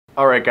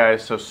Alright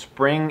guys, so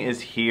spring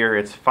is here,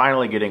 it's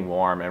finally getting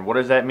warm, and what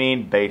does that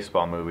mean?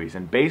 Baseball movies.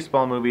 And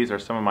baseball movies are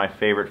some of my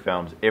favorite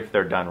films if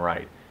they're done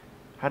right.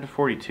 How did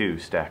 42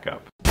 stack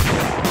up?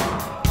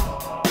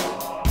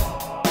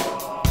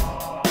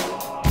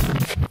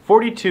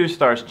 42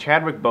 stars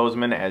Chadwick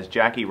Boseman as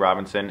Jackie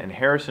Robinson and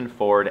Harrison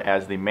Ford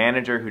as the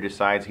manager who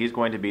decides he's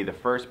going to be the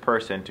first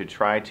person to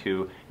try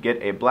to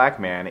get a black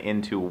man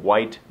into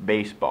white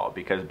baseball,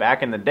 because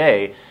back in the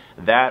day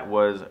that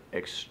was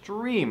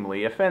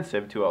extremely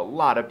offensive to a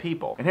lot of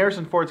people. And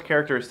Harrison Ford's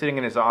character is sitting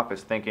in his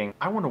office thinking,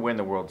 I want to win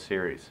the World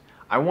Series.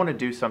 I want to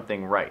do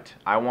something right.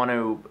 I want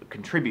to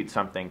contribute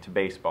something to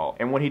baseball.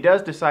 And when he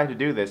does decide to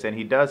do this, and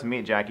he does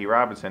meet Jackie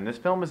Robinson, this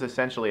film is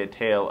essentially a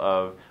tale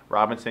of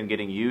Robinson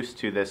getting used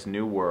to this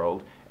new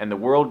world, and the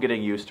world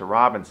getting used to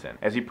Robinson,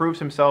 as he proves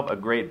himself a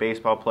great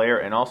baseball player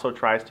and also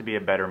tries to be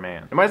a better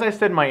man. And as I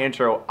said in my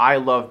intro, I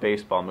love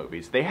baseball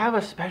movies. They have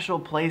a special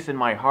place in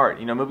my heart.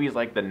 You know, movies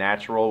like The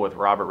Natural with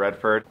Robert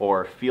Redford,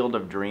 or Field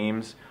of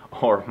Dreams,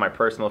 or my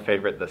personal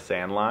favorite, The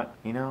Sandlot.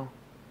 You know,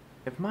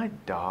 if my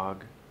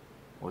dog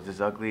was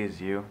as ugly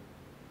as you,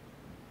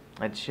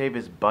 I'd shave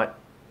his butt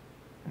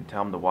and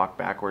tell him to walk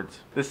backwards.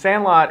 The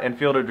Sandlot and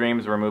Field of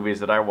Dreams were movies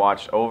that I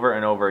watched over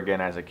and over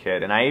again as a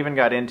kid, and I even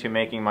got into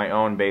making my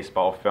own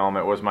baseball film.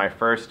 It was my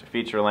first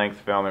feature-length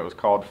film. It was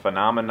called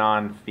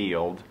Phenomenon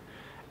Field,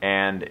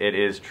 and it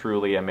is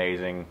truly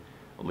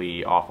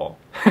amazingly awful.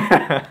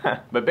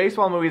 But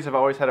baseball movies have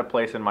always had a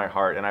place in my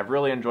heart, and I've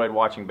really enjoyed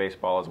watching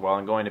baseball as well,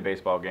 and going to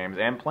baseball games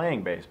and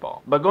playing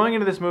baseball. But going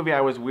into this movie,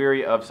 I was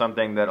weary of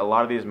something that a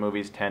lot of these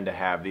movies tend to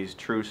have, these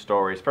true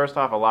stories. First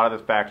off, a lot of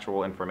the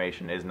factual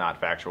information is not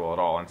factual at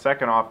all, and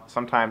second off,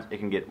 sometimes it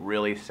can get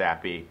really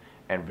sappy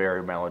and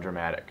very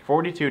melodramatic.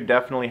 42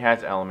 definitely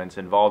has elements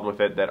involved with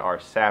it that are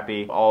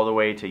sappy, all the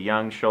way to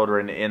young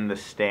children in the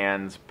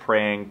stands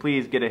praying,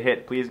 please get a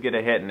hit,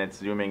 and it's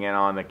zooming in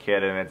on the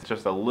kid, and it's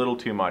just a little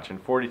too much,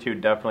 and 42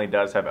 definitely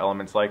does have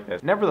elements like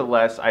this.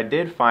 Nevertheless, I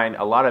did find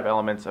a lot of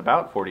elements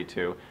about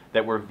 42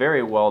 that were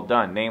very well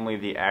done, namely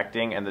the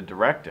acting and the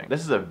directing.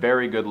 This is a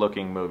very good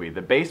looking movie. The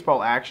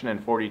baseball action in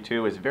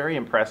 42 is very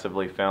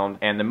impressively filmed,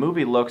 and the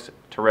movie looks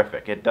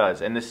terrific. It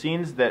does. And the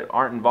scenes that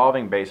aren't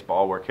involving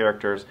baseball, where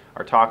characters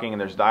are talking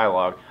and there's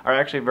dialogue, are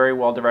actually very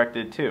well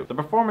directed too. The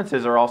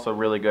performances are also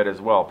really good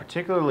as well,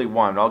 particularly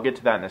one, I'll get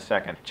to that in a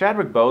second.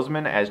 Chadwick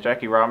Boseman as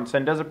Jackie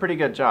Robinson does a pretty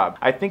good job.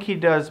 I think he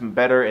does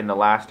better in the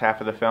last half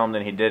of the film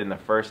than he did in the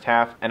first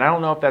half, and I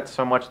don't know if that's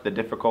so much the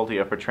difficulty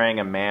of portraying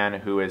a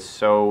man who is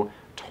so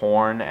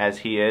torn as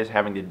he is,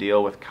 having to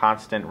deal with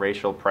constant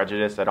racial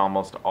prejudice at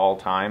almost all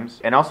times.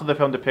 And also the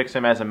film depicts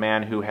him as a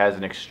man who has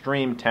an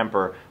extreme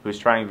temper, who's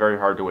trying very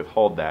hard to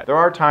withhold that. There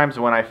are times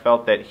when I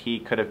felt that he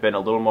could have been a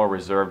little more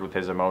reserved with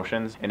his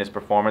emotions in his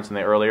performance in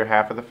the earlier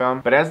half of the film,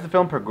 but as the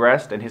film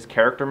progressed and his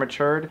character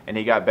matured and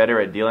he got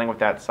better at dealing with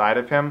that side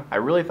of him, I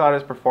really thought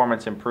his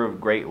performance improved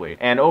greatly,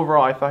 and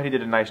overall I thought he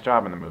did a nice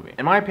job in the movie.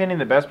 In my opinion,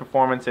 the best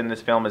performance in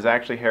this film is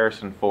actually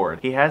Harrison Ford.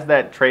 He has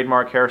that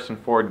trademark Harrison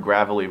Ford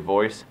gravelly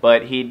voice,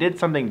 but he did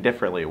something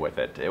differently with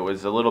it. It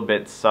was a little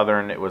bit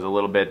southern, it was a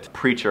little bit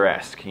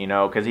preacher-esque, you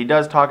know, because he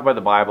does talk about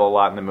the Bible a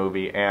lot in the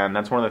movie, and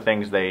that's one of the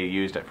things they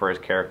used for his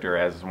character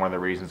as one of the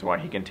reasons why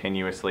he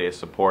continuously is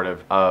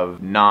supportive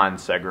of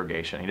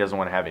non-segregation. He doesn't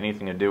want to have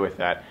anything to do with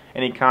that,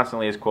 and he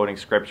constantly is quoting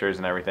scriptures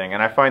and everything,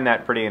 and I find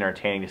that pretty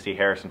entertaining to see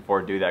Harrison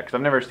Ford do that, because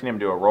I've never seen him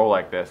do a role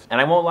like this. And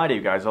I won't lie to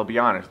you guys, I'll be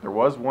honest, there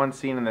was one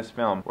scene in this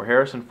film where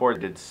Harrison Ford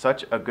did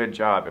such a good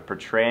job at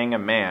portraying a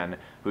man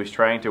who's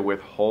trying to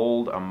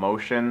withhold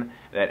emotion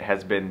that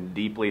has been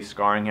deeply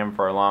scarring him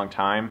for a long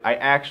time. I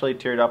actually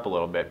teared up a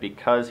little bit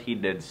because he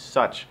did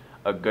such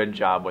a good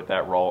job with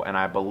that role, and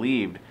I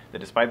believed that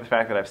despite the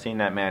fact that I've seen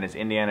that man as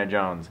Indiana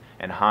Jones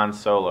and Han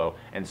Solo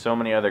and so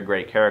many other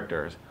great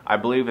characters, I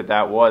believe that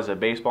that was a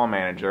baseball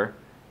manager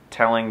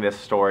telling this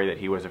story that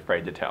he was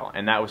afraid to tell,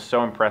 and that was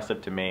so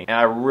impressive to me, and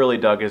I really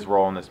dug his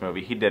role in this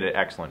movie. He did an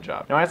excellent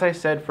job. Now, as I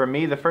said, for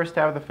me, the first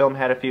half of the film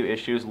had a few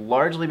issues,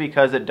 largely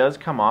because it does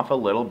come off a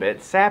little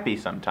bit sappy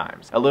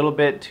sometimes, a little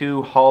bit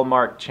too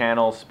Hallmark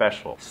Channel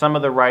special. Some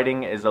of the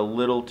writing is a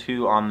little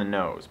too on the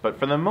nose, but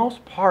for the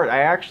most part,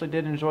 I actually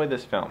did enjoy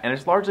this film, and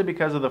it's largely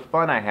because of the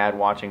fun I had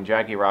watching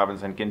Jackie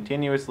Robinson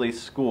continuously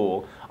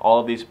school all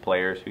of these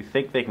players who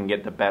think they can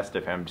get the best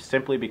of him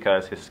simply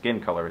because his skin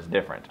color is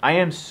different. I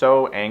am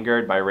so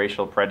angered by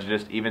racial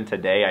prejudice. Even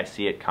today I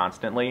see it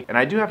constantly, and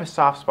I do have a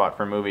soft spot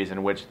for movies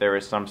in which there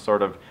is some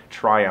sort of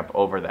triumph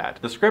over that.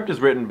 The script is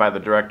written by the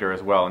director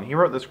as well, and he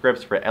wrote the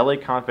scripts for LA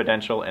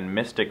Confidential and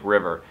Mystic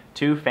River,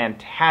 two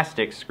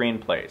fantastic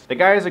screenplays. The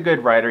guy is a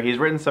good writer. He's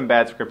written some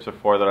bad scripts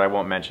before that I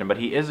won't mention, but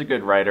he is a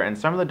good writer, and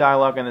some of the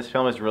dialogue in this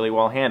film is really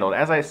well handled.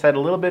 As I said, a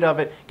little bit of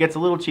it gets a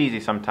little cheesy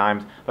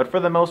sometimes, but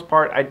for the most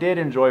part I did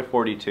enjoy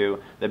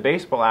 42. The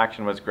baseball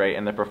action was great,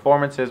 and the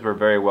performances were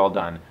very well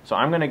done, so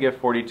I'm going to give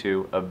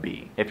 42 a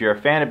B. If you're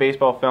a fan of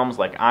baseball films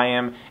like I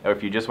am, or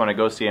if you just want to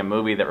go see a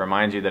movie that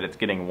reminds you that it's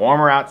getting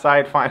warmer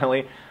outside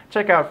finally,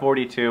 check out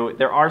 42.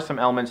 There are some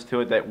elements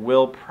to it that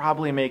will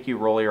probably make you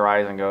roll your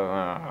eyes and go,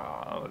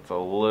 oh, it's a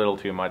little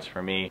too much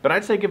for me. But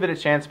I'd say give it a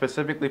chance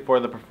specifically for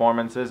the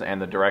performances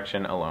and the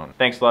direction alone.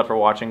 Thanks a lot for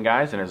watching,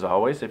 guys, and as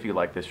always, if you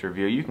like this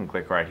review, you can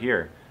click right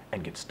here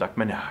and get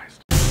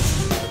Stuckmanized.